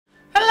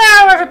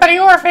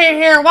everybody, Orphe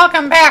here.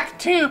 Welcome back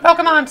to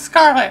Pokemon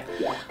Scarlet.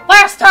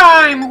 Last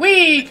time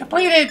we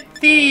completed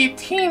the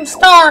Team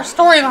Star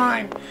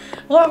storyline,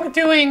 along with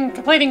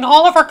completing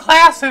all of our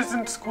classes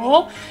in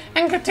school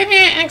and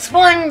continuing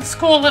exploring the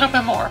school a little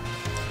bit more.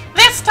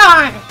 This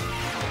time,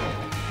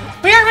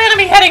 we are going to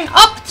be heading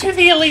up to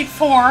the Elite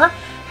Four.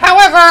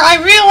 However, I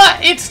realize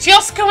it's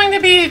just going to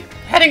be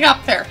heading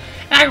up there,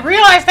 and I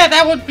realize that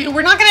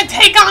we're not going to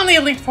take on the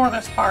Elite Four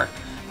this part,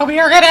 but we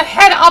are going to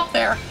head up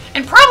there.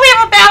 And probably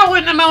have a battle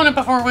with Nimona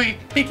before we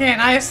begin.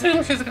 I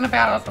assume she's going to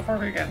battle us before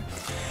we begin.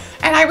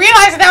 And I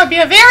realized that would be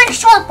a very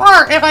short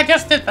part if I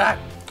just did that.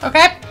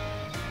 Okay?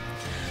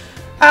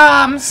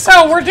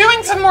 So we're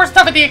doing some more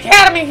stuff at the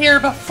Academy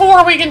here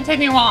before we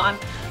continue on.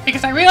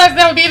 Because I realized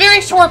that would be a very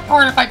short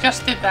part if I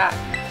just did that.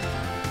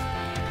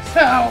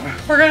 So,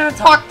 we're going to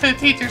talk to the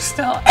teachers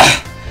still.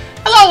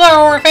 Hello there,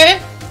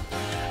 Orphe.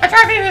 I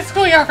try to be in the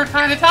schoolyard from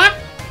time to time.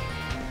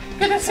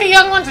 Good to see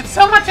young ones with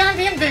so much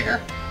energy and vigor.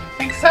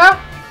 Think so?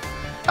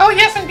 Oh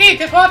yes, indeed.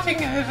 Just watching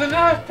is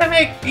enough to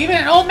make even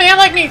an old man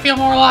like me feel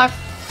more alive.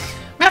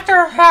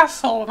 Master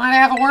Hassel, might I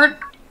have a word?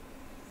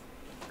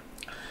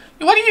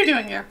 What are you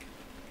doing here?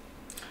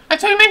 I've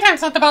told you many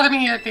times not to bother me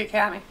here at the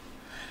Academy.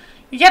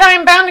 Yet I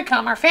am bound to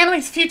come. Our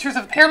family's future is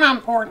of paramount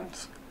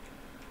importance.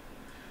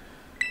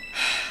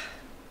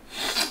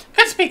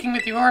 Good speaking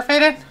with you,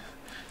 Orphe.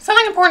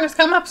 Something important has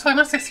come up, so I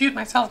must excuse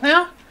myself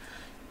now.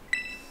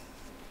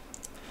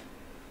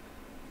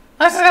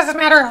 Let's discuss this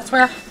matter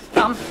elsewhere.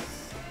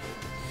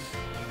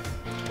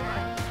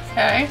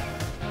 Okay.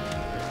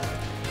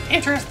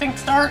 Interesting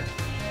start.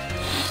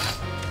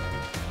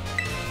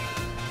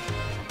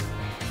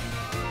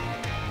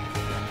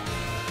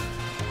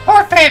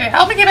 Orphe,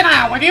 help me keep an eye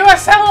out. Would you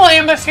assemble an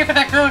ambush here for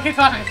that girl who keeps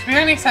watching? It's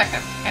any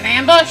second. An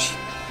ambush?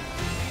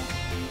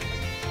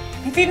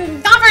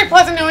 It's not very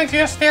pleasant knowing she's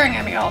just staring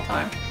at me all the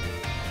time.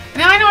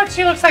 Now I know what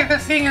she looks like.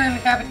 They're seeing her in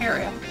the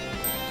cafeteria.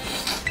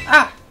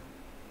 Ah.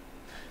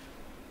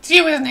 It's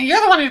you, isn't it? You're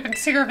the one who's been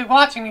secretly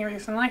watching me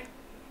recently.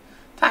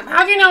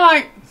 How do you know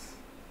I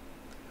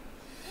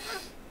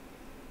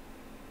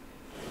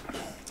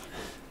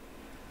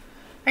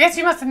guess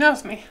you must have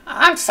noticed me.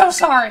 I'm so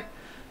sorry.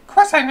 Of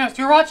course I noticed.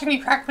 You were watching me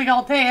practically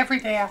all day, every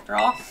day after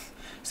all.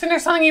 Isn't there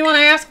something you want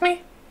to ask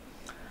me?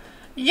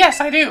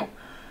 Yes, I do.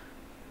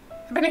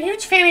 I've been a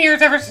huge fan of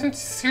yours ever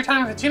since your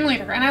time as a gym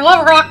leader, and I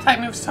love Rock-type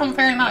moves so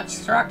very much.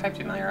 She's a Rock-type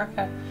gym leader,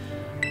 okay.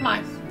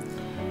 Mine.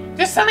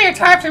 Just suddenly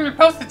retired from your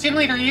post as gym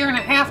leader a year and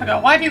a half ago.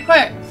 Why did you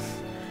quit?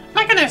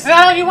 My goodness, is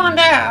that all you wanted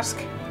to ask?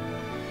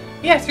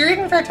 Yes, your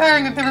reason for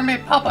retiring was never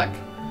made public.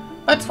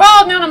 But it's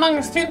well known among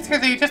the students here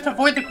that you just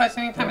avoid the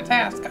question anytime it's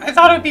asked. I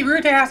thought it would be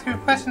rude to ask you a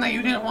question that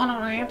you didn't want to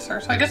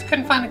answer, so I just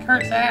couldn't find the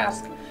courage to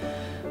ask.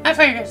 That's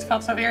why you guys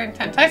felt so very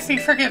intense. I see,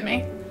 forgive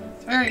me.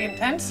 It's very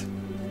intense.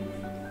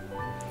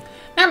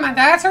 Never mind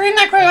that. After reading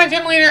that quit my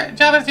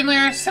job as gym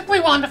leader, I simply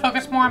wanted to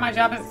focus more on my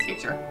job as a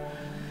teacher.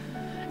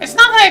 It's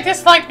not that I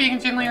dislike being a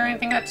gym leader or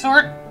anything of that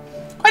sort.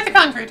 Quite the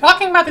contrary.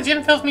 Talking about the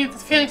gym fills me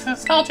with feelings of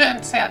nostalgia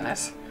and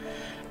sadness.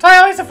 So I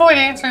always avoid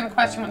answering the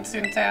question when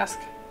students ask.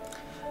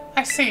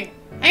 I see.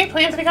 Any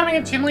plans of becoming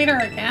a gym leader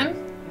again?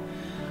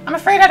 I'm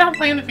afraid I don't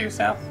plan to do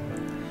so.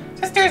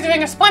 Sister is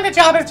doing a splendid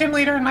job as gym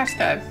leader in my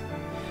stead.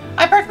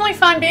 I personally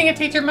find being a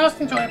teacher most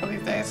enjoyable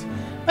these days.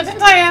 But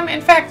since I am, in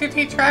fact, your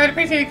teacher, I would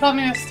appreciate you calling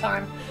me Miss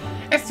Time.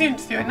 As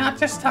students do, and not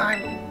just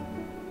Time.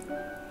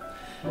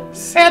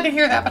 Sad to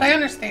hear that, but I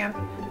understand.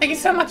 Thank you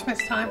so much,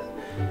 Miss Time.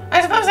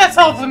 I suppose that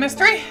solves the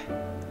mystery.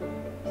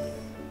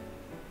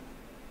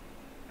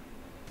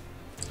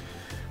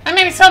 I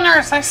made me so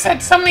nervous. I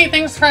said so many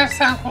things to try to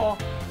sound cool.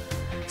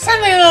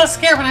 Certainly a little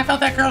scared when I felt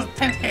that girl's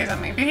intense gaze on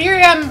me. But here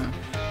I am.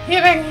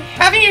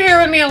 Having you here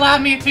with me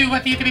allowed me to do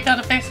what needed to be done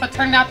to face what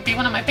turned out to be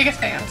one of my biggest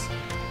fans.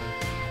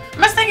 I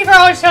must thank you for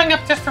always showing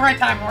up just the right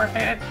time,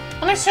 Orphe.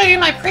 Let me show you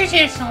my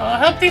appreciation a little. I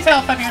hope these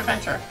help on your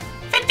adventure.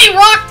 50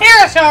 rock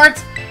terra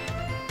shards!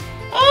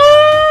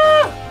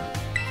 Ooh!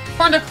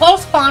 Formed a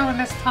close bond with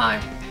this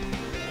time.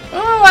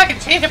 Ooh, I can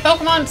change a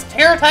Pokemon's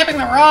terra typing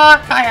the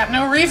rock. I have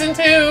no reason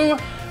to.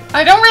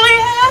 I don't really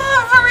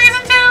have a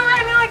reason to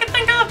right now I can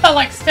think of, but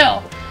like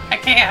still, I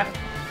can.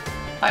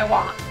 If I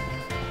want.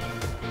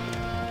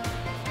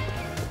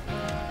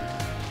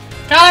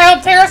 God, I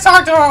hope Terra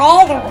Shards are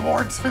all the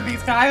rewards for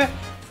these guys,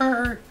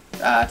 for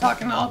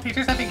talking to all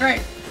teachers, that'd be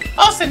great.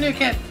 Also, new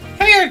kid,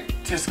 come here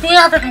to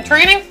schoolyard for some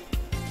training?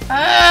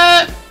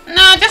 Nah,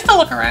 just to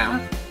look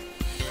around.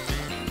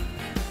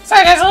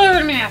 Sorry guys, a little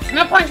bit of me.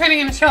 No point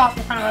training in a show off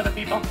in front of other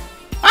people.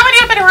 Why would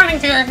you have been running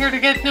together here to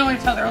get to know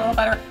each other a little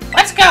better?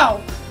 Let's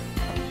go!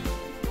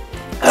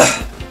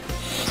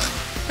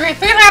 We ran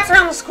 3 laps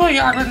around the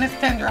schoolyard with Miss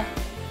Dendra.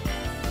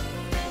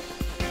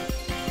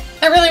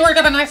 That really worked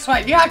up a nice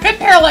sweat. You got a good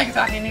pair of legs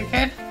on you, new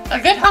kid. A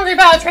good hungry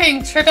bout of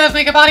training sure does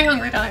make a body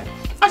hungry, don't it?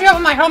 I'll you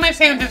open my homemade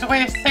sandwiches a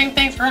way to saying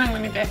thanks for running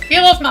with me today.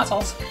 Feel those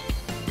muscles.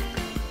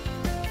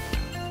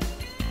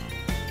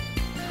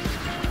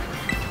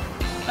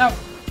 Oh.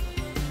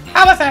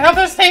 How was that? I hope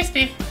it was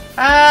tasty.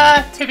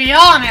 To be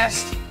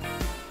honest.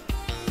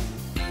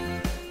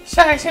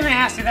 I shouldn't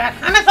have asked you that.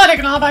 I'm athletic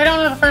and all, but I don't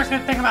know the first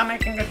good thing about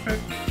making good food.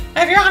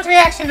 If your aunt's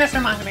reaction just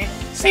reminded me.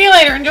 See you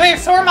later. Enjoy your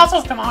sore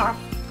muscles tomorrow.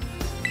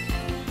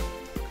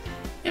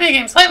 You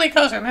became slightly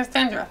closer, Miss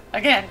Dendra.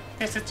 Again,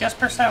 this is just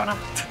persona.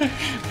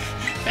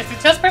 This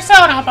is just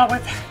persona, but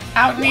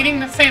without needing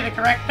to say the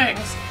correct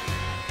things.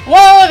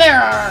 Whoa,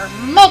 there are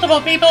multiple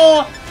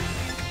people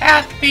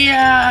at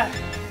the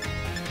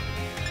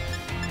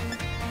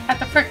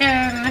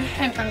frickin'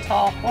 entrance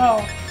hall.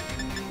 Whoa.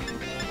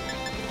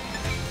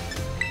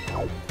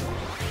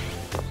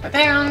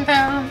 Down,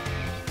 down.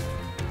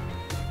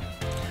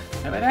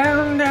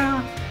 Down,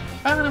 down.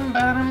 Bottom,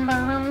 bottom,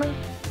 bottom.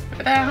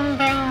 Down,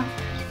 down.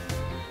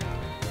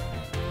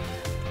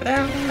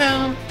 Down,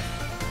 down.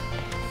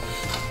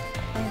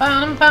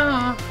 Bottom,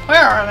 bottom.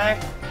 Where are they?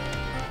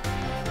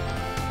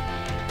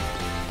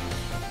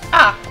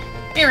 Ah,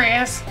 here he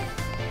is.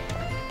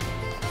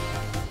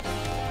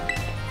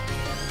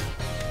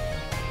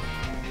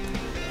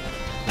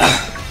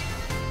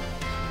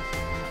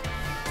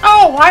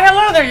 Oh, why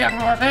hello there,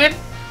 young orphan.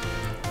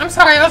 I'm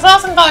sorry, I was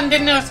lost in thought and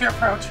didn't notice your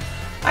approach.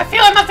 I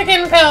feel I must have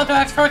gotten impaled to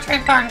that throat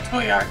transpire in the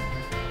schoolyard.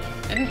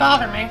 Didn't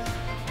bother me.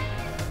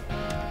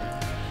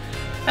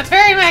 That's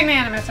very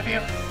magnanimous of you.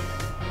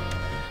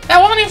 That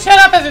woman who showed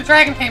up as a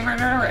dragon tamer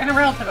and a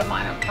relative of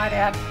mine, I might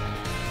add.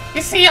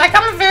 You see, I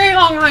come a very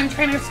long line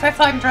training with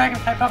specialized in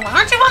dragon-type Pokemon.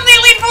 Aren't you one of the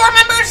Elite Four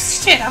members?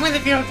 Shit, I'm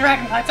gonna deal with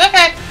dragon types.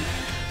 Okay.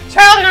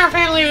 Child in our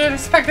family would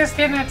expect this to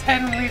get in its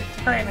head and lead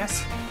to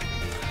greatness.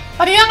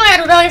 But a young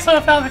lad rebelliously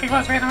felt that he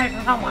was ran away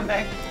from home one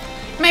day.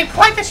 He made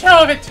quite the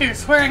show of it too,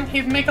 swearing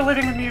he'd make a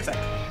living with music.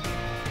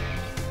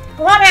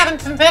 A lot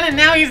happened since then, and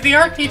now he's the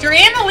art teacher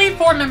and the Elite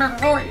Four member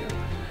before you.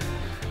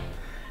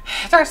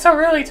 Darso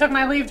really took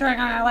my leave during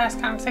our last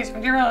conversation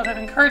with your relative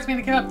and encouraged me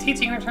to give up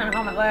teaching and return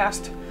home at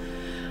last.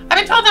 I've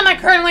been told that my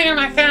current leader of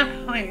my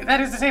family, that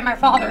is to say my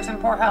father, is in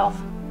poor health.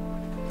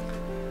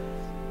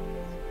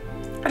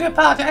 I do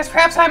apologize.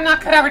 Perhaps I'm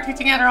not cut out for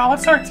teaching at all.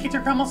 What sort of teacher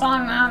grumbles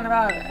on and on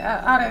about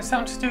out his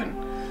own student?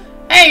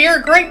 Hey, you're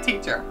a great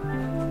teacher.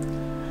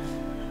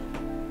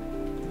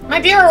 My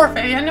dear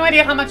Orphe, you have no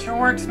idea how much your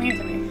words mean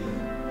to me.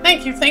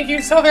 Thank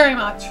you so very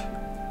much.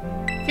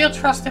 Feel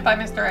trusted by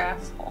Mr.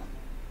 Asshole.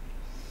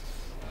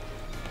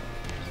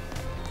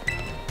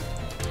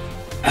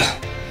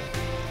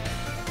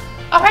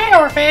 Oh, hey,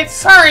 Orphe.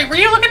 Sorry, were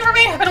you looking for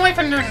me? I've been away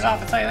from the nurse's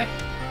office lately.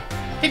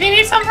 Did you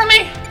need something from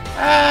me?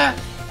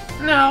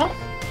 No.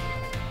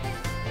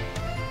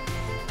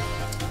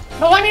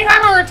 But when you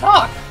come over to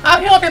talk, I'll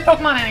heal up your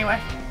Pokemon anyway.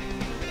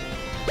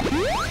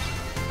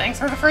 Thanks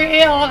for the free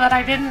heal that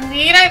I didn't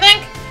need, I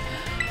think.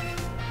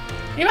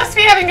 You must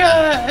be having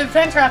an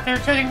adventure out there,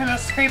 judging from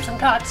those scrapes and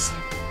cuts.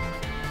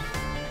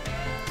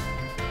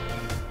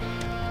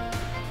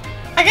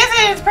 I guess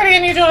it is pretty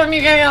unusual for me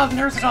to get out of the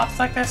nurse's office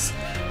like this.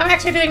 I'm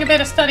actually doing a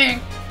bit of studying.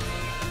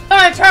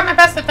 Thought I'd try my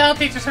best to fail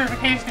teacher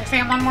certification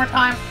exam one more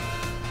time.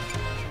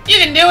 You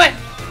can do it!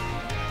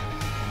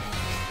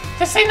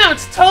 Just say no,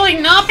 it's totally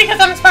not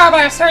because I'm inspired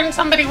by a certain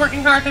somebody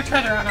working hard to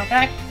treasure on,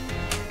 okay?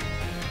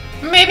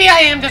 Maybe I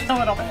am just a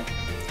little bit.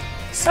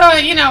 So,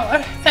 you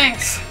know,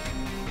 thanks.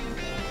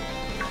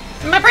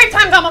 My break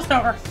time's almost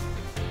over.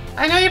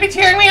 I know you'll be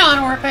cheering me on,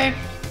 Orphe.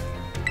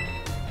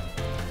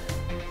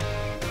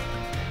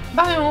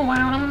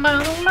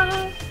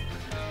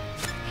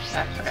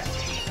 Okay.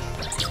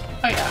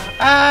 Oh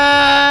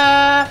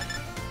yeah.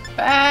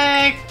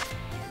 Bag.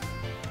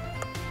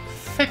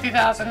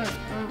 50,000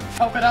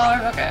 polka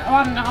dollars. Okay, I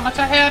want to know how much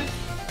I had.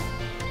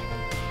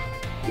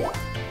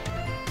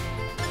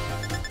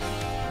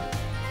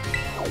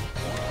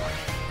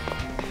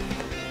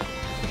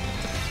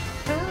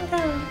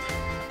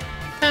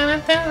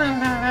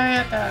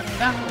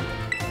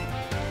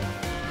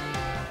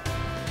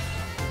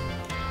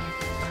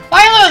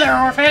 Why, hello there,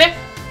 Orphe.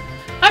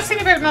 I've seen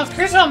you for the most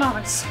crucial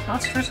moments.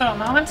 Most crucial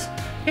moments?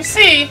 You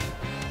see,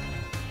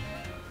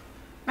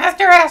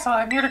 Master Hassel,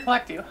 I'm here to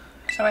collect you.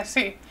 So I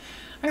see.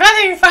 I'm glad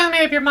that you finally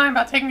made up your mind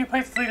about taking your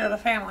place as leader of the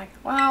family.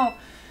 Well,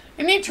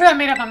 indeed true, I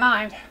made up my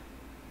mind.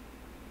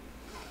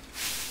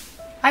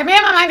 I made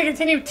up my mind to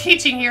continue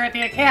teaching here at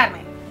the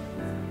academy.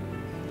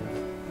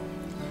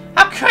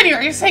 How could you?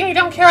 Are you saying you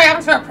don't care I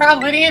happen to have a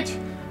proud lineage?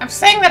 I'm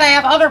saying that I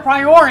have other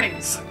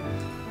priorities.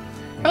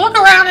 Now look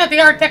around at the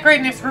art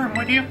decorating this room,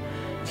 would you?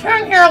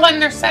 Children here are letting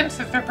their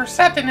senses, their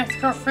perceptiveness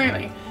grow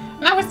freely.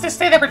 And I wish to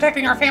say that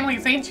protecting our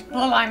family's ancient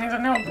bloodline is of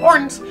no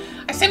importance.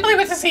 I simply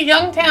wish to see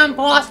Youngtown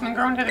blossom and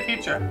grow into the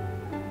future.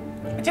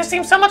 It just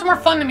seems so much more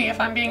fun to me, if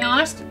I'm being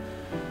honest.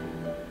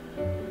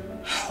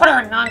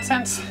 Whatever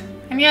nonsense.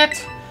 And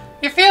yet,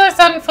 your fearless,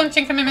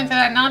 unflinching commitment to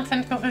that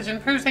nonsensical vision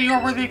proves that you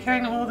are worthy of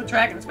carrying the will of the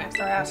dragons,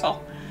 Master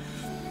Hassel.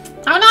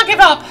 I will not give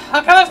up.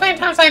 I'll come as many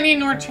times as I need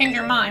in order to change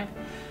your mind.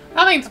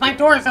 That means my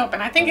door is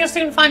open. I think you'll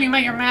soon find you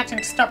met your match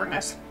in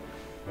stubbornness.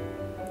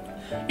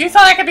 You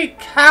thought I could be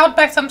cowed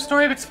by some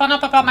story that's spun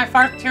up about my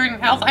father's tyranny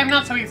and health? I am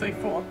not so easily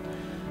fooled.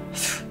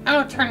 I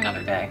will return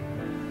another day.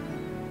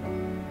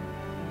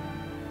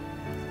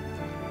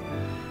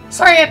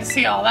 Sorry I had to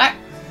see all that.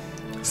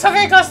 So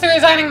very close to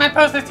resigning my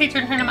post as teacher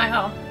and returning to my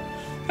home.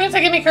 Foods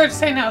that give me courage to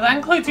say no. That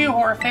includes you,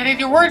 Horfaded.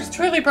 Your words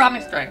truly brought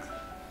me strength.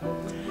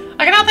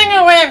 I cannot think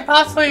of a way I could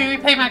possibly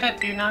repay my debt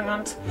to you,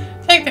 Nongons.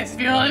 Take this. If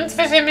you feel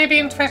insufficient, maybe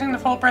insufficient the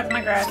full breadth of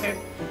my gratitude.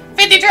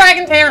 50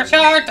 Dragon Terror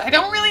Shards. I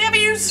don't really have a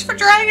use for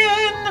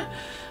dragon.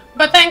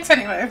 But thanks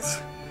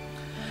anyways.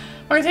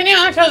 We'll continue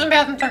on our chosen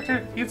path and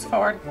structure youths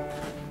forward.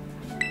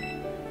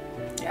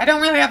 Yeah, I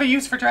don't really have a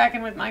use for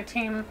dragon with my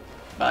team,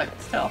 but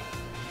still.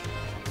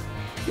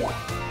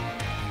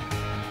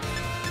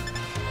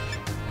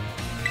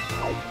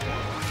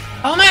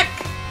 Olmec!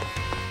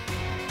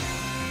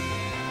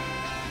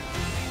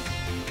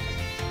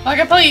 Well, I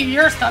can play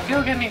your stuff.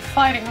 You'll get me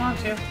fighting,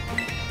 won't you?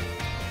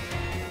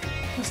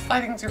 Because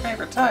fighting's your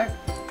favorite type.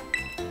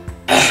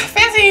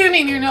 Fancy you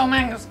mean you know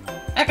Mango's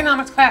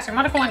economics classroom.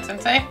 What a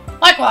coincidence, eh?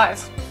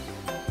 Likewise.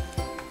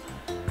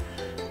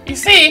 You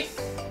see,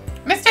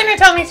 Miss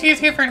Dender told me she was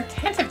here for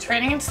intensive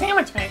training in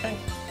sandwich making.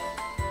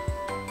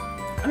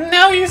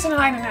 No use in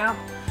hiding now.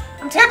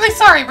 I'm terribly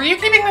sorry. Were you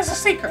keeping this a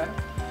secret?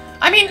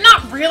 I mean,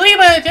 not really,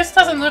 but it just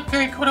doesn't look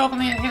very cool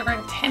openly in here for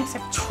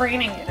intensive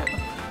training, you know.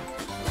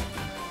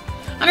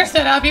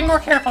 Understood. I'll be more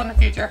careful in the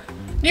future.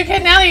 New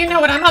kid, now that you know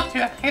what I'm up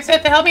to, it's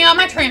set to help me on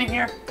my training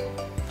here.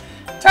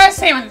 Try a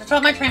sandwich. That's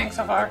all my training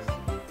so far.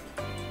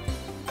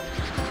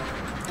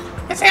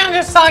 This sandwich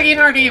is soggy and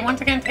hard to eat.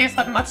 Once again, tastes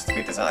like much to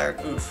be desired.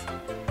 Oof.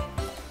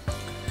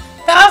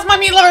 That was my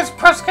meat lover's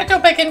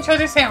prosciutto bacon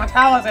choji sandwich.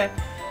 How was it?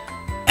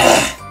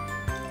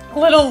 A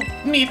little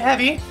meat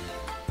heavy.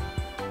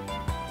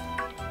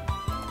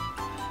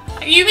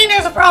 You mean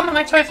there's a problem with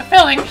my choice of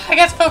filling? I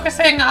guess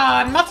focusing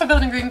on muscle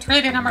building ingredients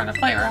really didn't number the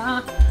flavor,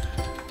 huh?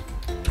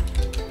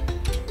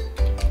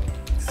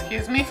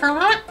 Excuse me for a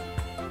moment.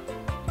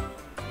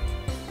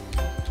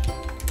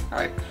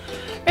 Alright.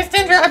 Miss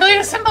Dinger, I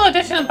believe a simple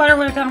addition of butter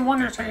would have done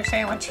wonders for your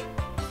sandwich.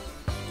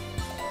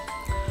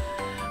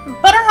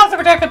 Butter helps to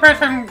protect the bread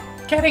from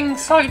getting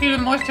soggy due to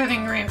moisture of the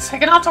ingredients. It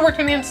can also work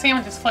to enhance the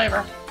sandwich's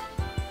flavor.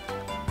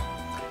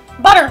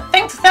 Butter!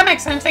 Thanks, that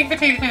makes sense. Thank you for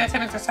teaching me that,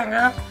 Mr.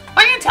 Sungirl.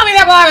 Why didn't you tell me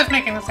that while I was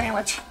making the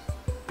sandwich?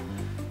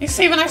 You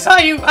see, when I saw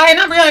you, I had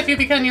not realized you'd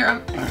begun your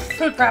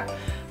food prep.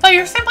 So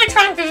you're simply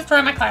trying to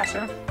destroy my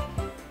classroom.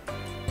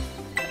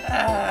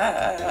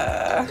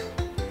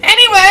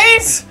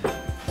 Anyways!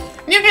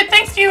 New kid,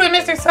 thanks to you and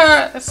Mr.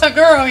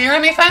 Saguro here, I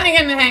may finally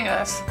get in the hang of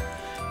this.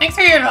 Thanks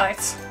for your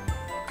advice.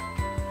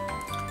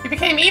 You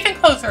became even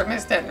closer,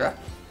 Miss Dendra.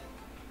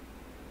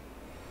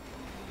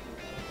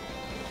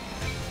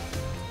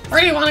 Where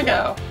do you want to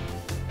go?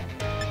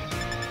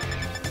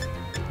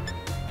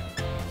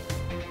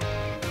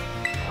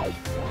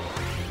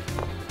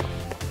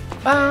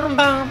 Boom,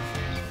 boom.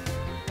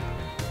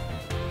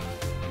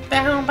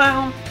 Boom,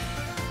 boom.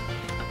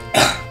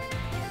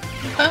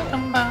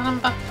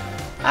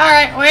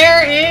 Alright,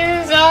 where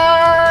is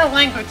our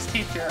language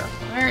teacher?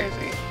 Where is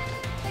he?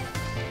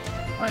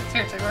 Wait,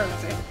 seriously, where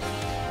is he?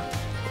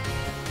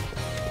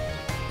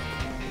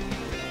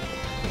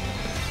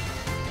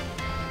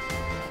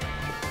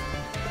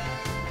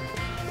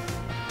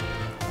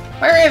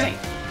 Where is he?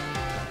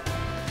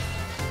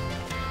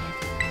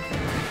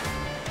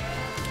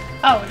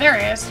 Oh, there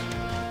he is.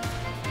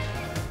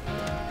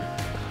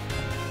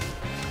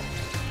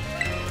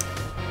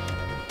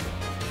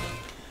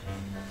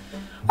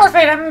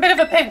 Orphate, I'm in a bit of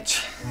a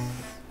pinch.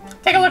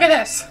 Take a look at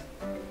this.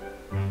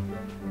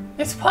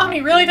 This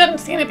Palmy really doesn't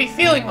seem to be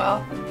feeling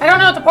well. I don't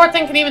know if the poor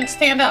thing can even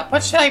stand up.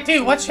 What should I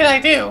do? What should I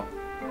do?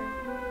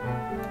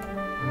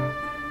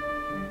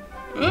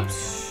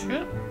 Oops.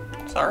 Shoot.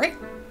 Sorry.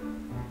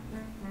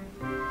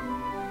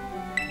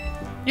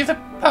 Use a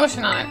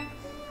potion on it.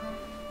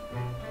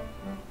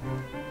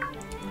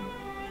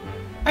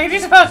 I could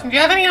use a potion. Do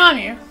you have any on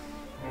you?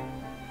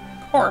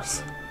 Of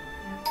course.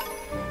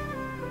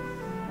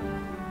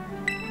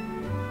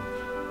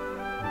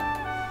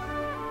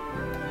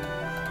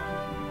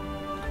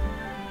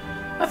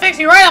 I'll fix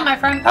you right on, my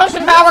friend.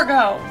 Potion power,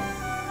 go!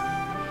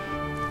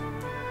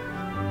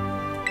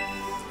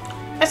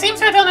 I seem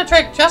to have done the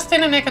trick just in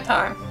the nick of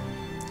time.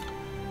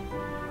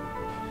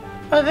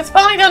 But this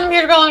pony doesn't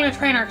appear to belong to a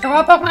trainer, so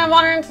while Pokemon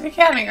wander into the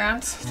academy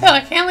grounds. Still,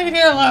 I can't leave it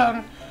here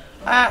alone.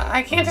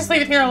 I can't just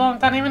leave it here alone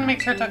without even make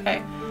sure it's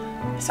okay.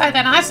 Besides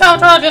that, I saw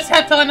I just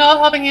had to lend all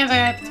helping hands I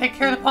had to take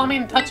care of the Palmy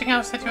and touching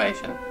out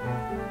situation.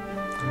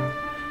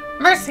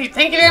 Mercy,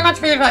 thank you very much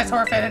for your advice,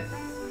 Horfaded.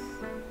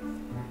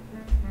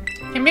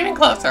 Get moving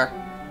closer.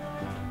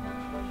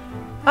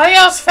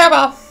 Adios,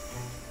 farewell.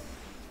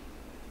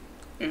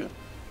 Ew.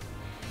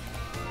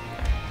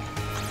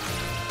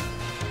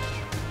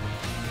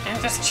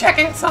 And just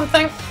checking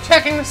something.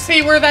 Checking to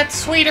see where that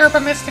sweet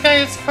herba mystica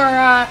is for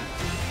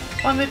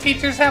one of the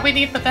teachers that we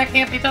need, but that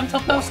can't be done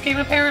till post-game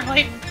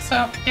apparently.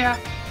 So, yeah.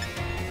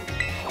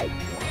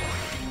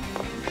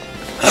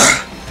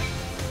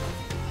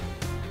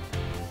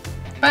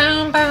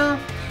 Boom, boom.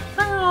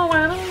 Oh,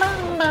 boom,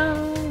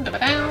 boom, boom.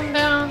 Down,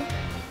 down.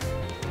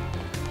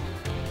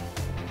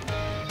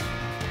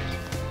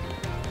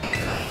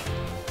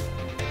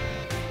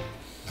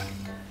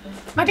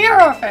 My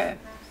dear Orphan,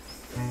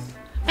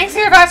 thanks for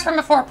your advice from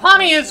before.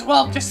 Palmy is,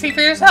 well, just see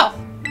for yourself.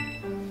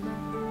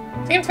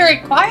 Seems very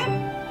quiet.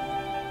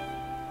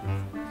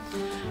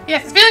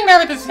 Yes, it's feeling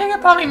better, but this figure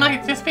probably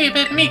might just be a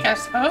bit meek, I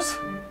suppose.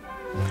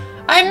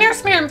 I had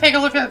Nurse Miriam take a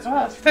look at it as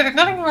well. She said there's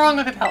nothing wrong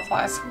with it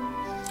health-wise.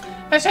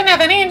 But it shouldn't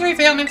have any injuries,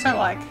 ailments, or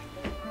like.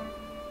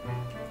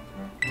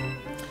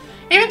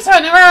 Even so,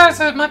 it never hurt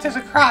so much as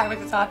a cry, we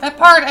thought. That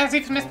part, as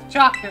if you missed the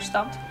jock here,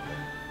 stumped.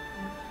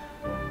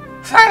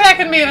 Sorry that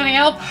couldn't be of any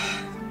help.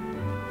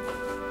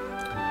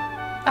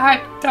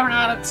 I don't know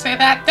how to say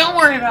that. Don't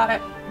worry about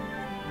it.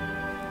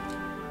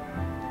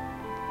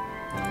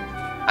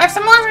 I have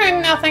some more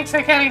written now thanks to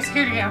the Academy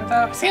security ground,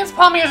 though. It seems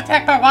Palmy was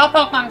attacked by a wild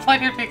Pokemon and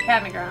fled here to the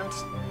Academy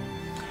grounds.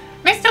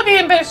 May still be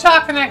in a bit of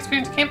shock from that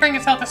experience. Can't bring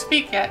itself to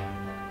speak yet.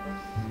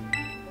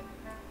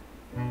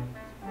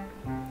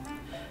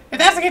 If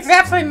that's the case, there's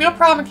absolutely no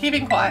problem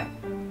keeping quiet.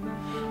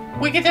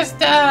 We could just,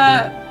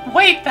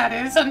 wait, that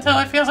is, until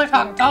it feels like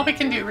talking. It's all we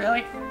can do,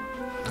 really.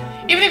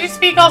 Even if you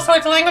speak all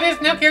sorts of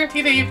languages, no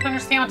guarantee that you can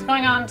understand what's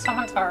going on in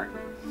someone's heart.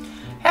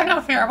 Have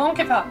no fear, I won't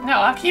give up. No,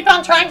 I'll keep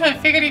on trying to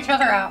figure each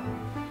other out.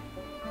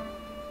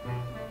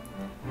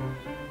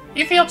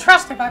 You feel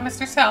trusted by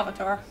Mr.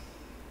 Salvatore.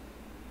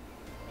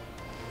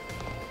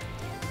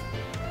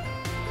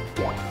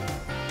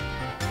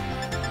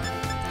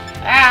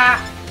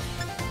 Ah!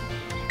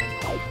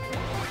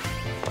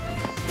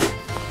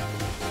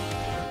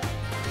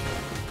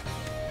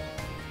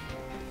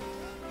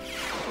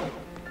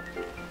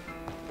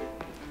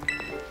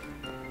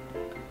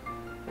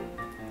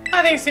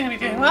 I think he's going to be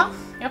doing well.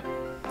 Yep.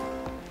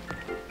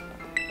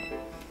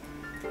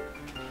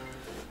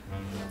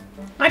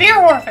 My dear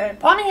Orphan,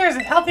 Palmy here is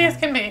as healthy as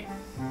can be.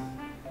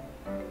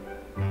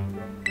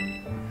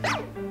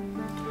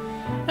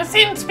 It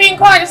seems being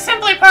quiet is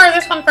simply part of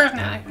this one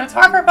personality. It's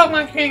hard for a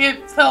Pokemon to get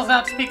themselves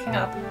out speaking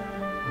up.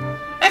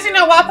 As you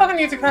know, wild Pokemon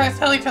use cries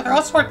tell each other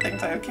all sorts of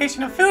things, like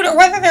location of food or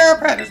whether there are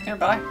predators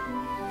nearby.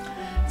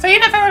 So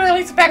even if I were to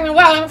release it back in the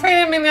wild, I'm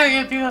afraid I may not be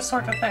able to do those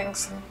sorts of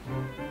things.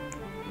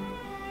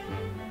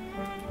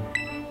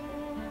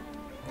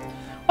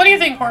 What do you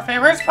think, Orphe?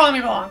 Where does Palmy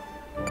belong?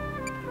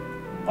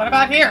 What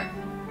about here?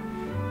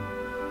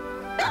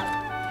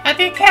 At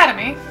the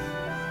Academy?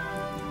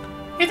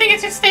 You think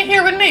it should stay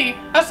here with me?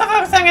 I was so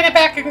focused on getting it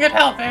back in good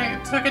health,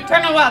 so it could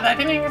turn a while that I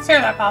didn't even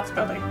consider that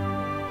possibility.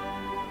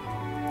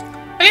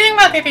 What do you think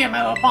about the idea,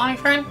 my little Palmy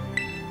friend?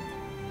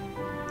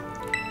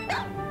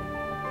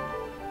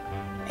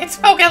 It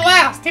spoke at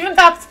last! Even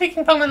without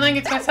speaking Pokemon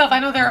language myself, I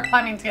know their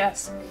reply means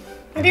yes.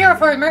 My dear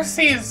Orphe,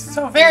 Mercy is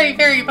so very,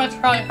 very much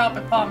for all your help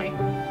with Palmy.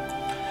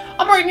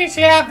 I'm worried you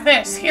should have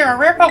this. Here, a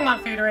rare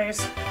Pokemon food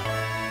raise.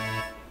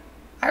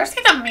 I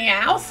received a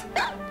Meowth?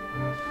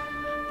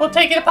 We'll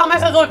take it upon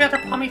myself to look after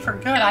Palmy for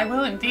good. I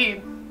will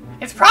indeed.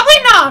 It's probably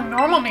not a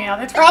normal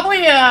Meowth. It's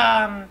probably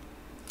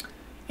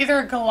either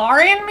a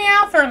Galarian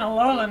Meowth or an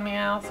Alolan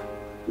Meowth.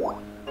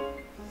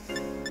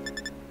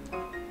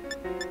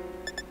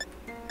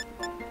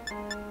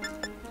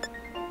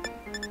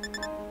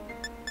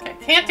 Okay,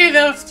 can't do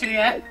those two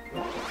yet.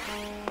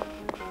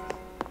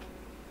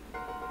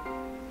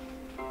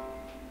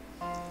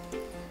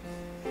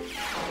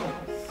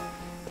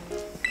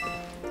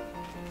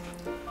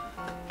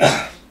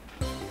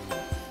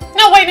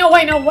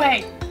 No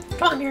way!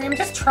 Come on, Miriam,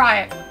 just try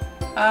it.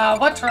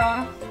 What's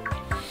wrong?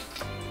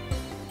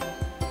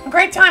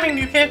 Great timing,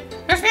 new kid.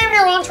 There's Miriam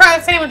here won't try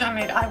the sandwich I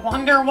made. I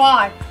wonder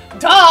why.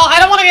 Duh! I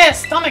don't want to get a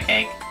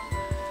stomachache.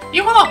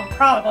 You won't,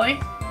 probably.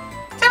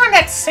 Remember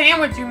that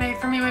sandwich you made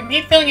for me with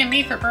meat filling and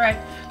meat for bread?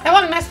 That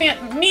one messed me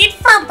up. Meat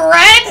for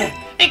bread?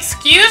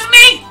 Excuse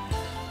me?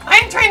 I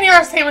didn't train the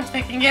art of sandwich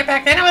making yet.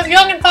 Back then I was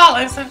young and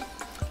thoughtless.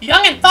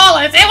 Young and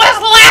thoughtless? It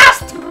was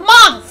last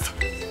month!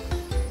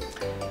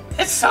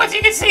 So as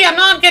you can see, I'm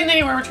not getting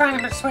anywhere with trying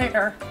to persuade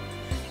her.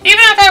 Even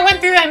after I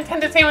went through that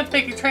intensive sandwich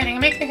making training, it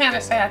makes me kind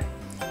of sad.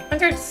 Went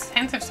through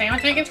intensive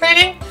sandwich making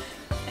training?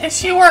 And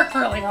she worked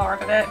really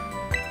hard at it.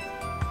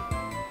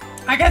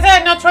 I guess I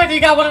had no choice if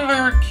you got one of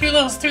her cute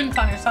little students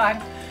on your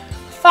side.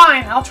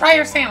 Fine, I'll try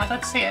your sandwich.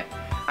 Let's see it.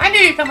 I knew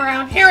you'd come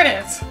around. Here it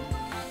is.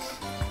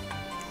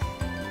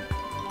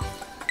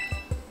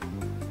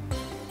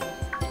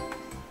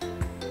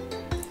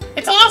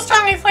 It's a little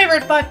strongly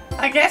flavored, but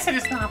I guess it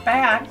is not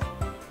bad.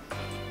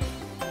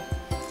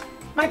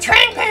 My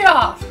training paid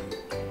off!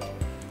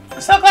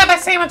 I'm so glad my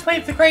sandwich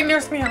played the great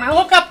Nurse Miriam. I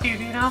look up to you,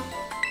 you know?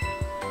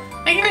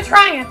 Thank you for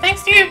trying it.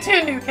 Thanks to you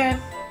too, new kid.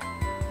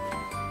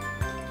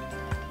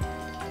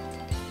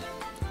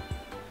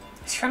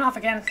 Turn off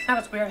again. That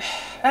was weird.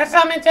 That's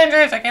how many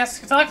injuries, I guess.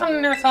 Because I like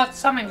some nurse lost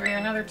some injury or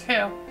another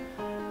too.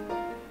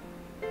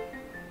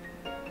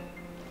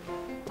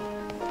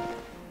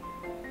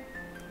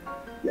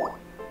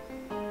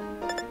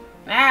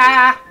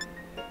 Ah!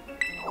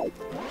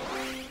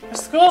 The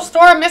school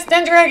store missed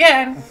Danger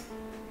again.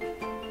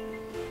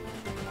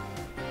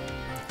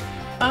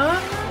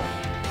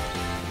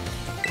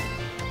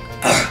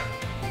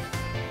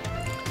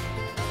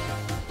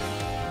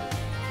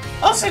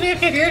 Also, new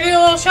kid, you're doing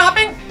a little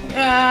shopping?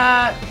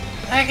 I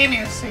came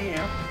here to see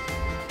you.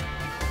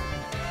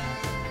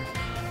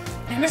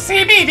 In the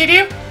CB, did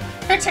you?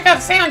 Sure, check out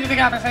the sandwiches they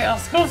got for sale.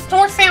 School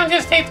store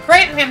sandwiches taste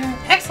great and have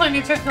excellent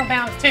nutritional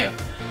balance too.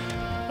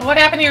 But what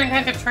happened to your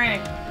intensive training?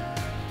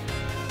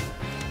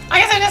 I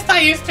guess I'm just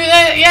not used to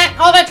that yet.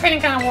 All that training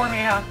kind of wore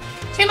me out.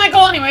 Achieved my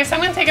goal anyway, so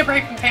I'm going to take a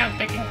break from sandwich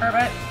baking for a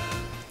bit.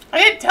 I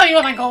didn't tell you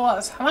what my goal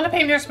was. I want to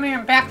pay Nurse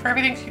Miriam back for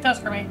everything she does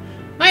for me.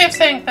 My way of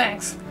saying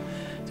thanks.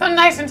 So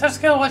nice and so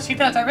skilled at what she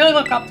does. I really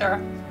look up to her.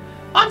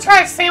 I want to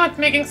try sandwich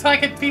making so I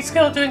could be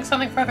skilled doing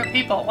something for other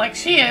people, like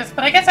she is,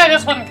 but I guess I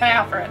just wasn't cut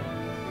out for it.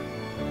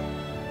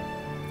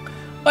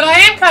 What I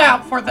am cut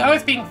out for, though,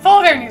 is being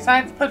full of energy, so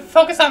I have to put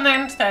focus on that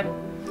instead.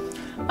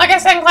 Like I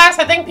said in class,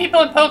 I think people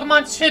in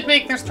Pokemon should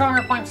make their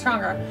stronger points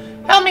stronger.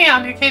 Help me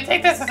out, new kid.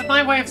 Take this as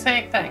my way of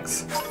saying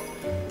thanks.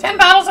 10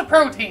 bottles of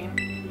protein.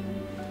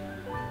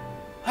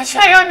 What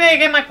should I go and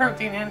get my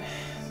protein in?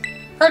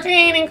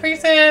 Protein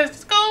increases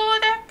school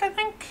deck, I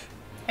think.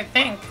 I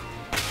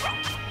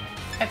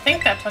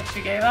think that's what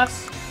she gave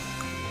us.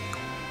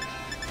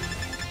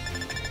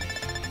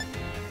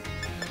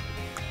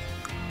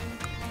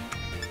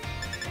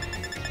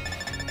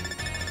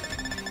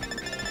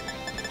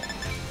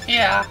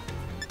 Yeah.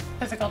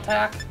 Physical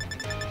attack.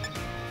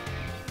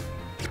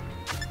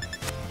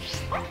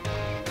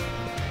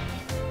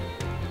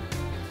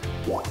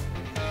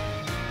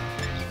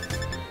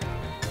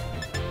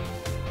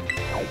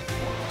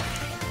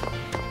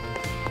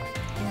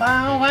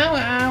 Bow wow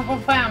wow bow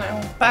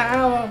wow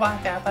bow wow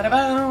da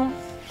bow.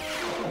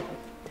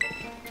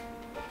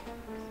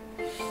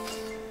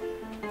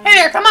 Hey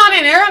there, come on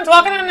in. Everyone's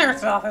walking in the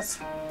nurse's office.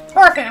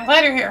 Orphan, I'm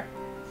glad you're here.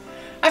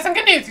 I have some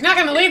good news. You're not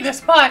going to leave this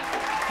spot.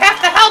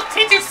 Have the Health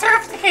Teacher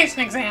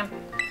Certification Exam.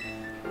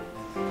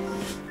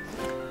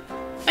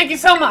 Thank you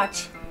so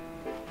much.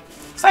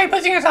 So you're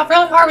pushing yourself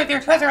really hard with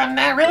your treasure hunt, and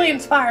that really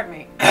inspired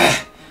me.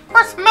 Of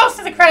course, most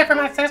of the credit for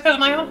my success goes to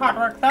my own hard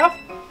work, though.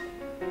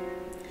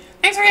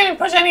 Thanks for getting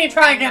pushed. I need to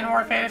try again,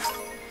 Orpheus.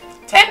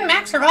 10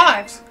 max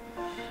survives.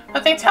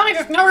 But they tell me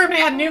there's no room to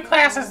add new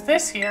classes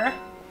this year.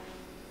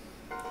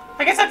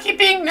 I guess I'll keep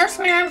being Nurse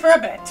Miriam for a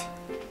bit.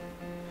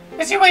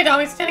 Just you wait, I'll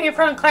be standing in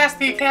front of class at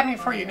the academy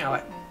before you know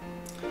it.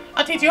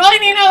 I'll teach you all you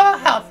need to know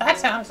about health. That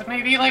sounds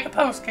maybe like a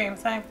post-game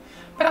thing.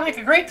 But I'll make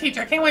a great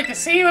teacher. I can't wait to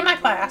see you in my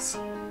class.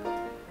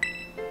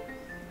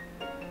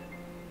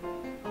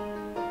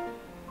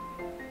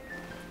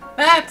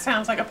 That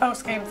sounds like a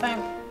post-game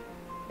thing.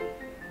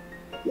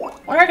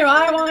 Where do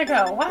I want to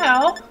go?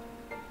 Well,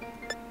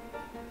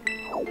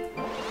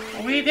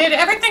 we did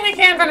everything we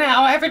can for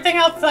now. Everything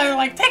else,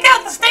 like, take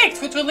out the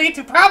stakes, which will lead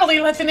to probably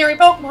legendary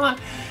Pokemon.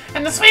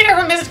 And the sweeter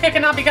from Mystico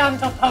cannot be gotten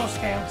until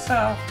post-game,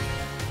 so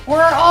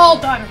we're all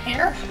done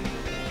here.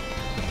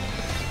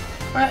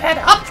 We'll head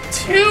up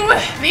to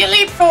the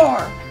Elite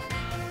Four.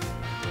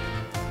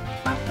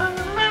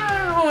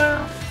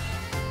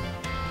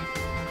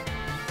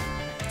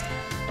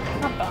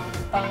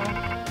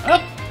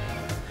 Oh.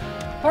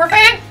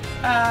 Orphan?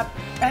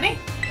 Penny?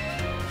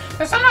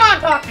 There's something I want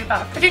to talk to you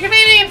about. Could you meet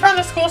me in front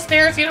of the school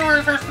stairs? You know where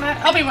we first met?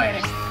 I'll be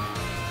waiting.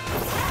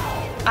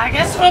 I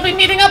guess we'll be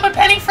meeting up with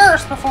Penny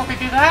first before we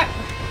do that.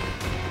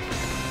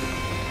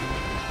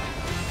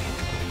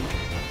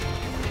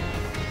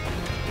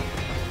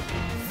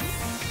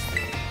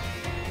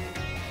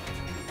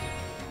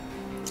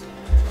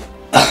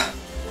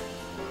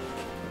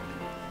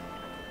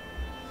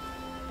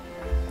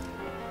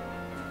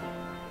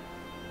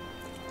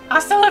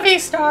 Hasta la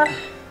vista.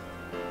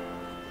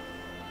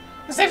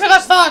 The six of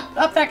us thought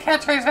up that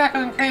catchphrase back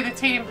when we created the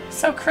team.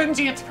 So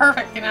cringy, it's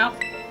perfect, you know?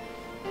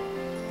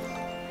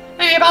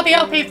 Hey, about the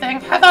LP thing.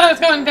 I thought I was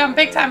going down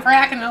big time for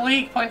hacking the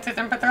League point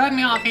system, but they're letting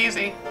me off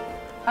easy.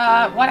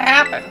 What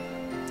happened?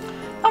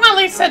 Pokémon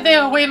League said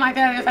they'll waive my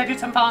debt if I do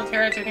some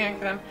volunteer engineering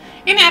for them.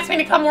 He even asked me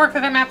to come work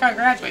for them after I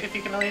graduate, if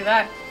you can believe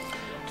that.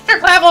 Mr.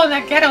 Clavel and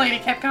that ghetto lady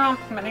kept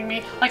complimenting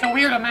me, like a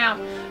weird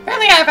amount.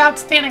 Apparently I have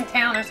outstanding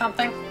talent or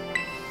something.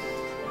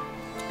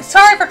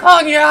 Sorry for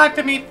calling you out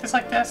to meet this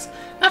like this.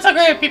 Not so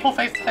great at people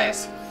face to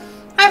face.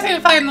 I haven't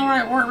even find the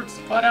right words,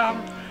 but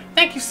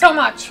thank you so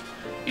much.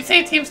 You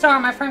say Team Star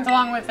and my friends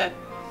along with it.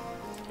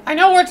 I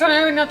know words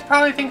aren't enough to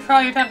probably think for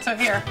all your attempts out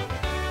here.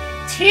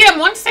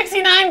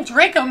 TM169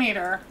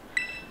 Dracometer.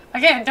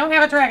 Again, don't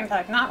have a dragon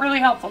type. Not really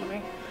helpful to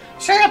me.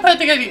 Sure, I'll put it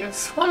to good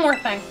use. One more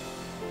thing.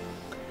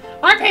 I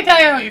want to pay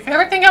I owe you. If you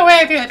ever think of a way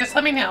I do that, just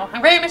let me know.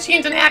 I'm great at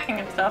machines and hacking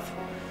and stuff.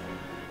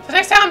 So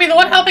next time I'll be the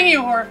one helping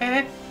you,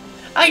 Orphan.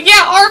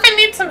 Yeah, Arvin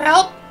needs some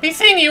help. Be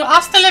seeing you.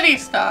 Hasta la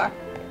vista.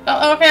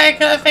 Oh, okay,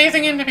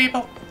 phasing into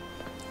people.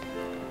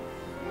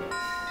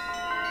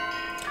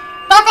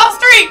 Darkfall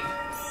Street!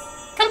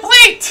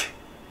 Complete!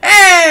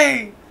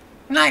 Hey!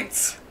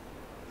 Nice.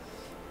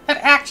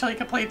 That actually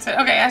completes it.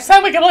 Okay, I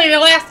said we completed it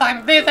last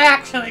time. This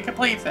actually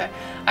completes it.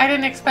 I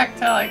didn't expect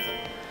to, like,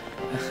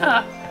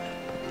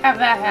 have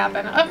that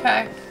happen.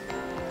 Okay.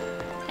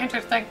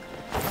 Interesting.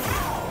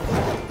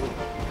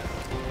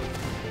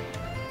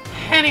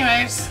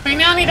 Anyways, we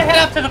now need to head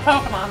up to the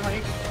Pokémon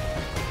League.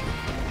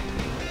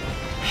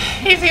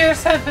 Easier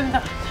said than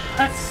done.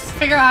 Let's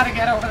figure out how to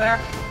get over there.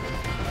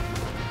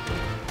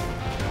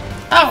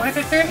 Oh, is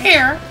it through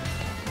here?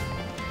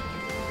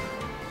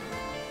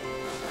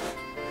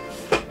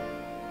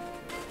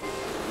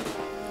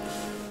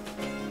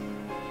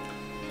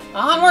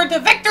 Onward to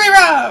Victory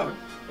Road!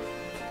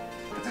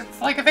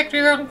 It's like a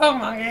Victory Road in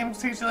Pokemon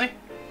games, usually.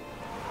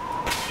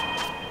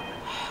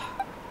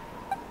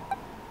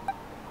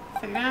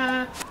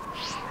 Yeah.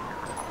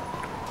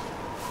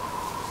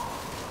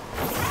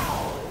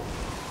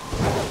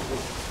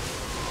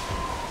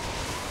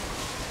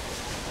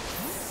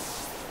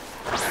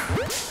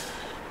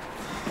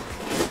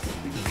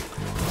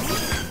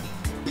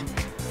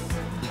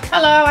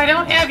 Hello, I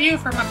don't have you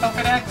for my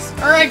Pokedex.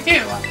 Or I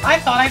do. I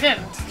thought I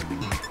didn't.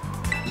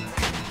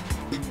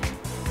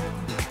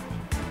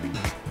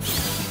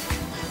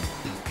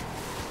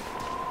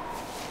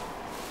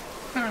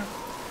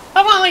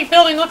 Pokemon League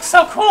building looks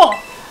so cool.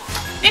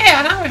 Yeah,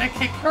 and I'm gonna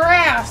kick your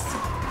ass.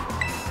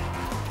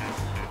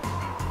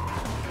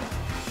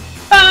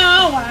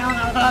 Oh, wow,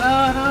 no,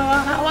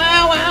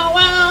 wow, wow,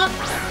 wow.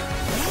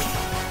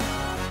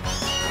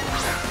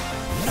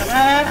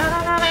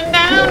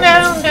 Down,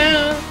 down,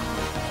 down.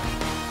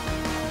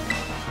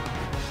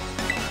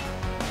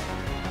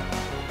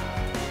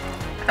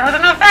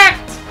 Doesn't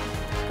affect,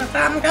 because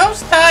I'm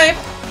ghost type.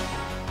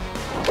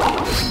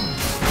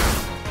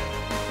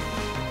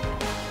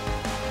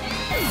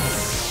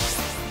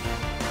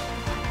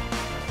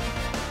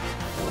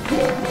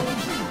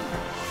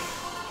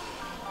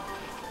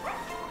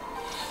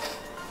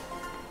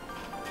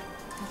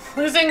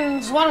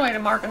 Losing's one way to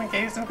mark an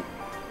occasion.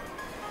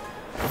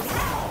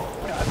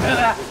 Gotta do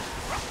that.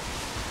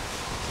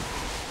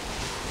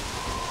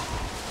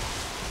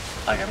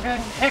 Like I'm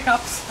getting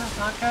hiccups. That's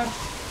not good.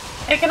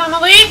 Taking on the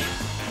lead?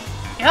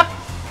 Yep.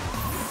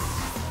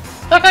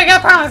 Look like I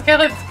promised,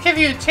 let's give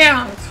you a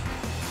challenge.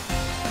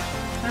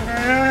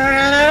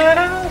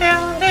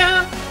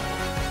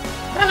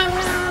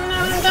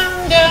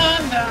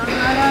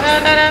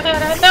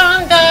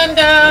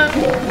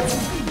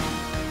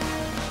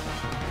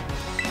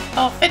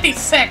 Oh,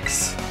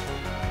 56.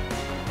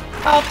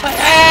 I'll play.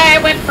 Hey, I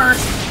went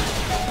first.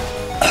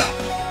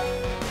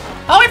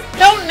 Oh, I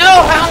don't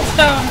know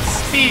Houndstone's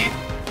speed.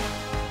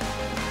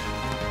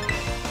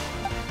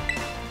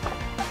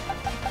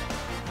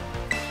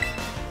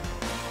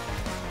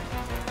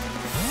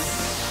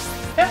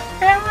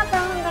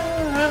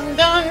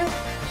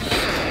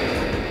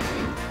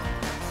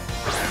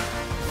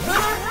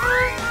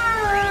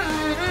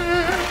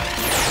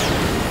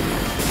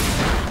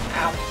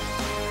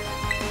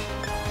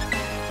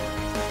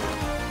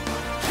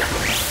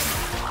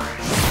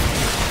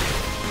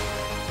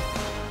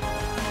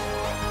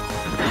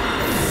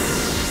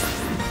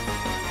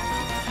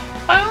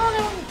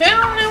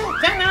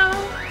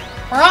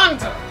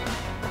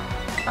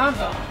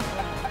 Bronzo.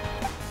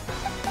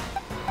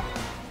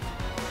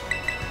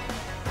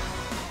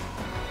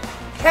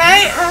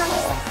 Okay.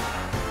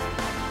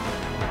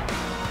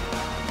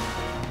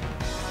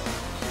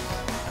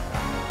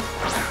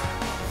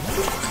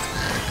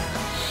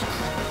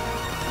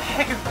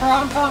 Heck, is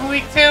Bronzo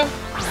weak too?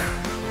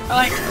 I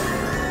like.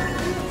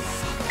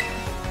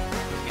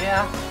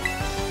 Yeah.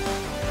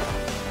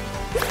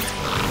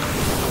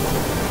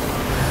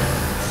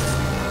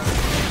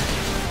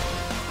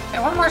 Okay,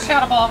 one more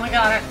Shadow Ball and we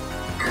got it.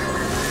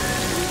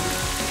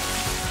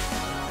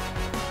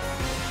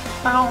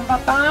 Boom,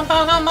 ba, bum,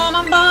 bum, bum,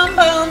 bum, bum,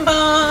 bum,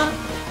 bum.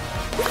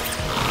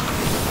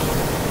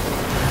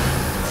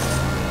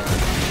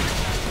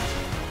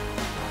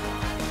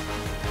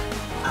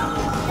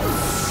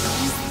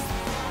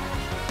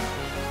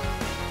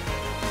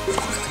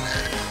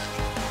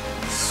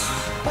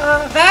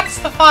 That's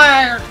the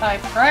fire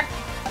type, correct?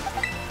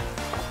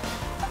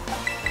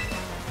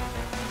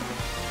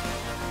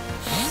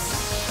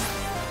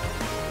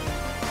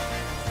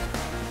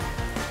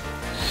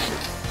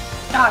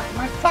 God,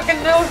 my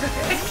fucking nose is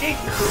itchy.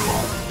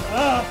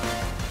 Ugh.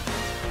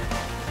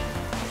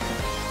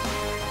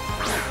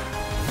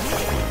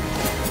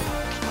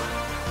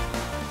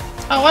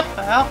 Oh, what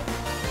the hell?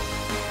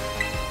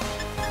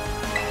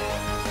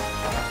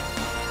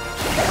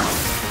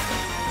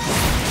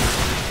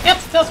 Yep,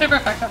 still super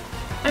effective.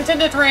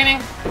 Intended raining.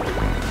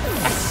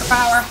 Extra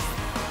power.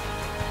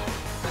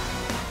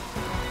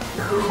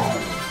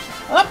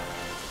 Whoop.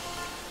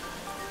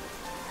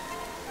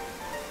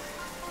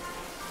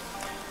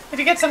 Did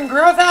you get some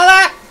growth out of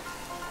that?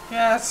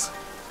 Yes.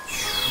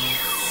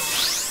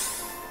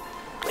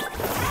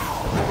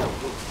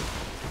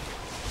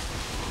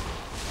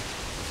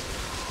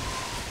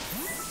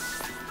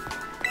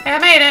 I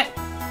made it.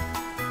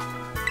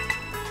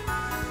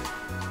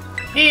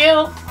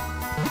 Heal.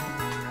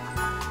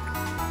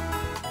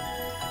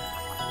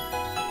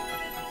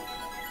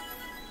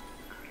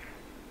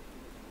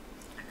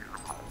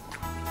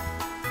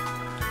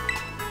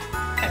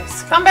 Okay,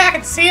 so come back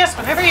and see us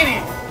whenever you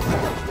need.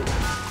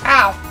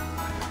 Ow.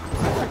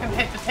 I can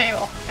hit the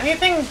table.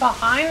 Anything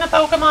behind the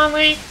Pokemon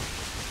League?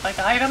 Like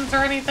items or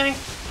anything?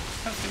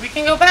 We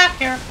can go back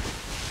here.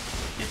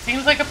 It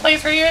seems like a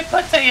place where you would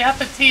put it.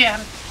 Yep, a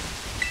TM.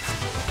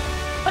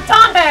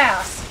 Baton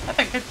Pass! That's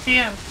a good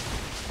TM.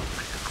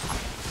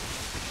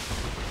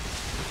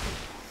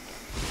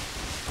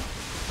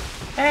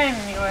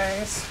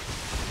 Anyways.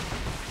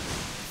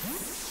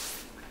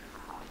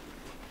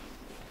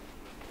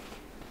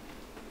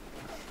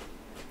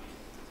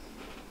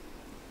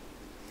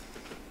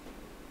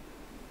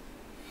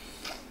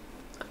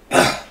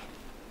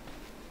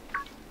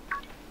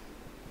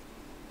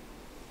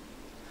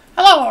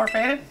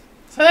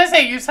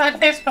 Okay, you decided to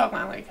face the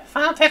Pokemon League.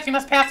 Final test you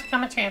must pass to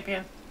become a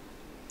champion.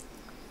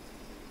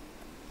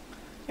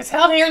 It's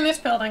held here in this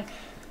building.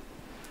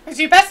 I wish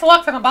you best of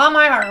luck from the bottom of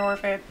my heart,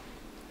 Orphid.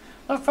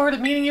 Look forward to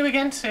meeting you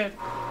again soon.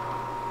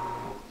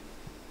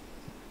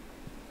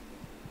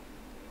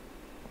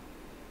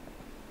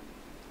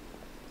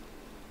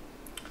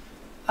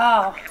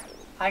 Oh,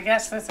 I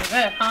guess this is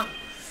it, huh?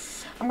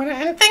 I'm going to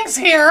end things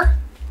here.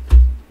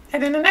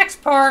 And in the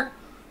next part,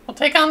 we'll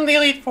take on the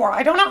Elite Four.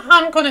 I don't know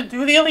how I'm going to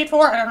do the Elite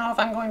Four. I don't know if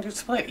I'm going to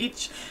split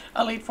each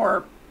Elite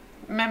Four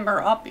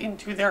member up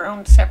into their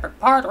own separate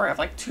part, or have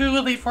like 2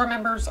 Elite Four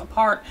members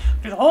apart,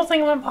 do the whole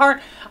thing in one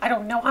part. I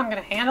don't know how I'm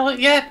going to handle it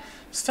yet.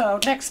 So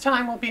next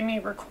time will be me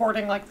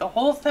recording like the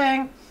whole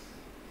thing,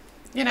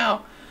 you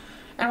know,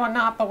 and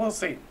whatnot, but we'll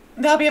see.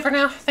 That'll be it for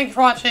now. Thank you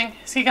for watching.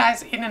 See you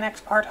guys in the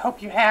next part.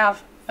 Hope you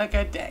have a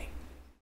good day.